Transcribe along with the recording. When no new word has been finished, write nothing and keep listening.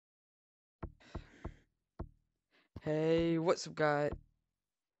Hey, what's up, guys?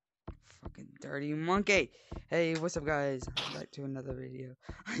 Fucking dirty monkey. Hey, what's up, guys? Back to another video.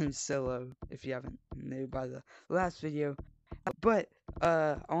 I'm Solo, if you haven't knew by the last video. But,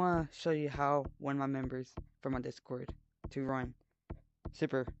 I want to show you how one of my members from my Discord to run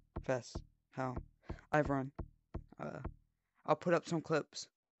super fast. How I've run. I'll put up some clips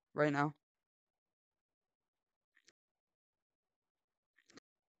right now.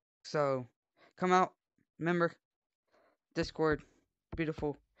 So, come out, member, Discord,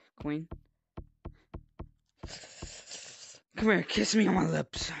 beautiful queen. Come here, kiss me on my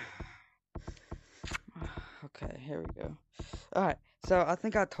lips. Okay, here we go. Alright, so I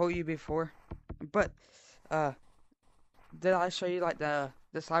think I told you before, but, did I show you, like,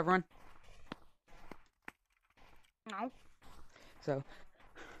 this live run? No. So,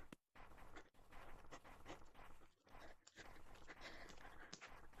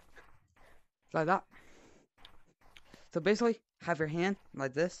 like that. So basically, have your hand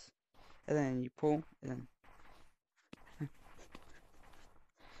like this, and then you pull, and then...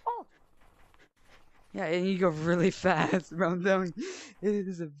 Oh! Yeah, and you go really fast, bro. I'm telling you, it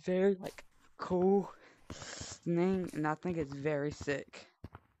is a very, like, cool thing, and I think it's very sick.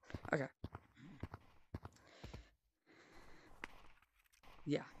 Okay.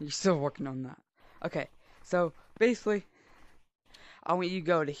 Yeah, you're still working on that. Okay, so basically, I want you to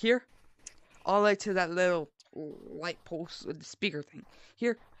go to here, all the way to that little light pulse with the speaker thing.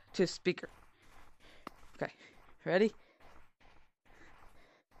 Here to speaker. Okay, ready?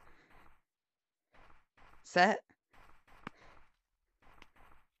 Set.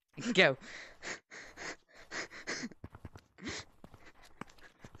 Go.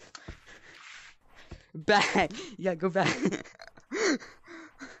 Back. You gotta go back.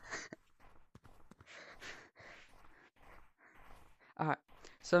 Alright,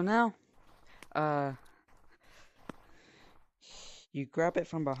 so now, you grab it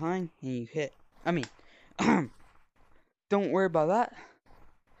from behind and you hit. I mean, don't worry about that.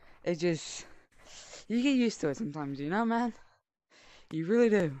 It just, you get used to it sometimes, you know, man? You really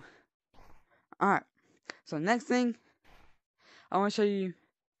do. Alright, so next thing, I want to show you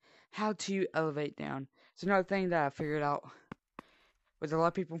how to elevate down. It's another thing that I figured out with a lot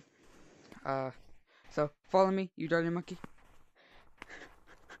of people. So follow me, you dirty monkey.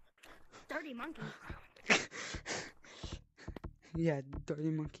 Dirty monkey. Yeah, dirty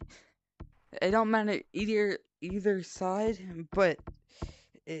monkey. It don't matter either side, but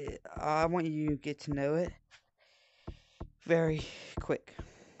I want you to get to know it very quick.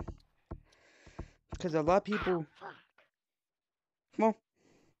 Because a lot of people... Come on.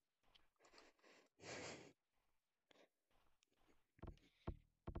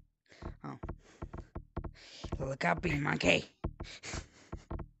 Oh. Look out, bee monkey.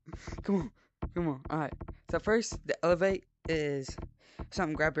 Come on. Alright. So first, the elevate is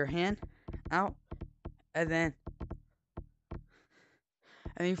something. Grab your hand out, and then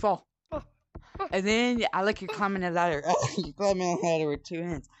you fall. And then I like you're climbing a ladder. You're climbing a ladder with two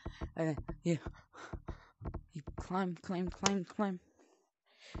hands. And then you climb. And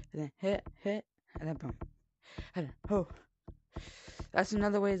then hit, and then boom. And then, oh. That's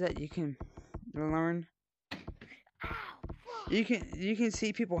another way that you can learn. You can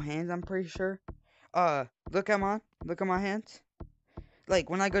see people's hands, I'm pretty sure. Look at my hands. Like,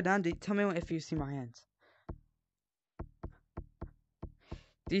 when I go down, tell me if you see my hands.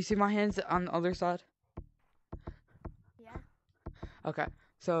 Do you see my hands on the other side? Yeah. Okay,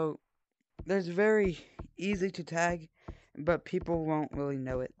 so there's very easy to tag, but people won't really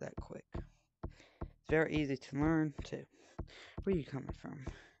know it that quick. It's very easy to learn too. Where are you coming from?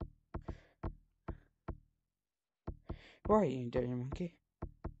 Where are you, dirty monkey?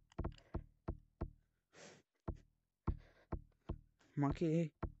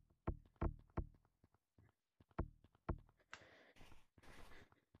 Monkey.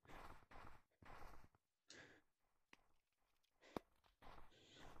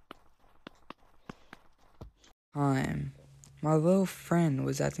 My little friend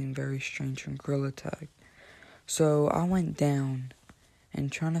was acting very strange from Gorilla Tag, so I went down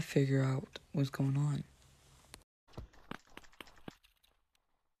and trying to figure out what's going on.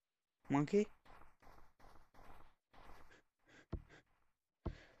 Monkey?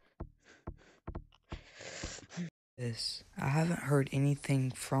 I haven't heard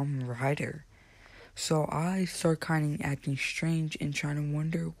anything from Ryder, so I start kind of acting strange and trying to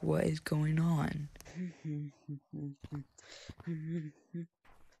wonder what is going on.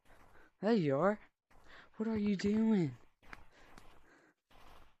 There you are. What are you doing?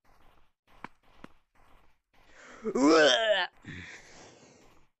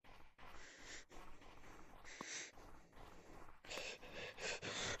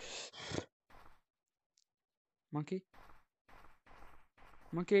 Monkey?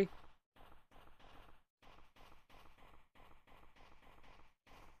 Monkey?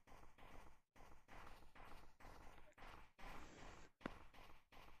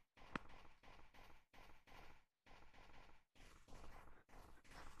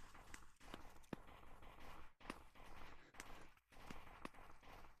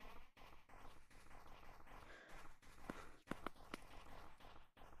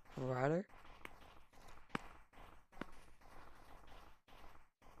 Ryder?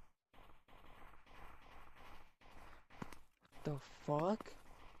 The fuck?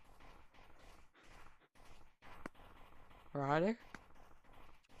 Ryder?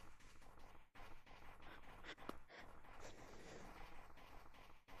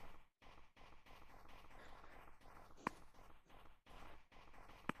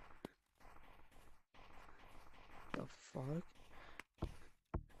 The fuck?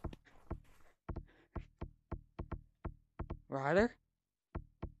 Ryder?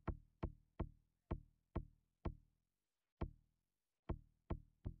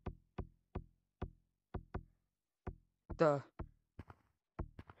 The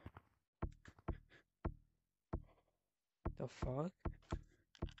fuck?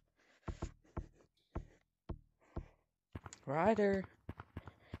 Ryder?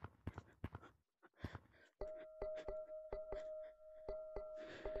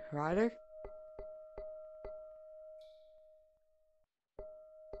 Ryder?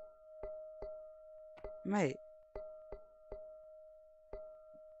 Mate.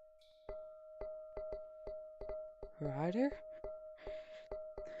 Ryder?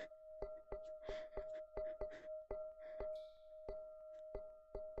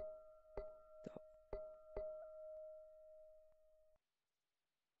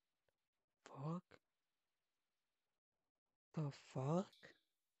 Fuck? The fuck?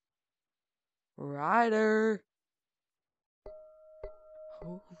 Ryder!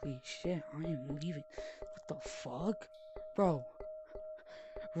 Holy shit, I am leaving. What the fuck? Bro.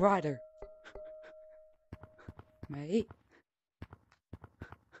 Ryder. Mate.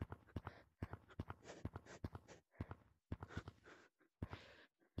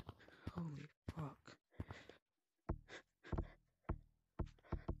 Holy fuck.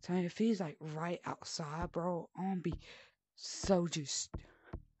 So if he's like right outside, bro, I'm gonna be so just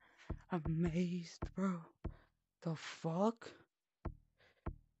amazed, bro. The fuck?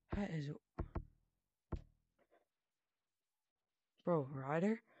 That is... Bro,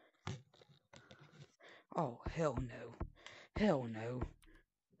 Ryder? Oh, hell no. Hell no.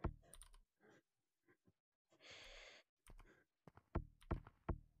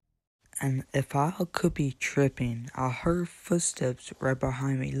 And if I could be tripping, I heard footsteps right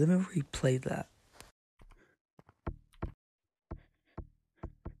behind me. Let me replay that.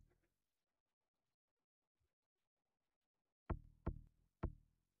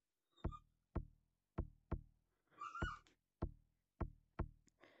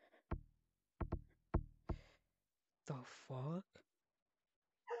 The fuck?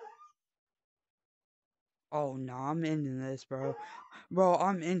 Oh no, I'm ending this, bro. Bro,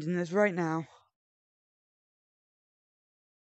 I'm ending this right now.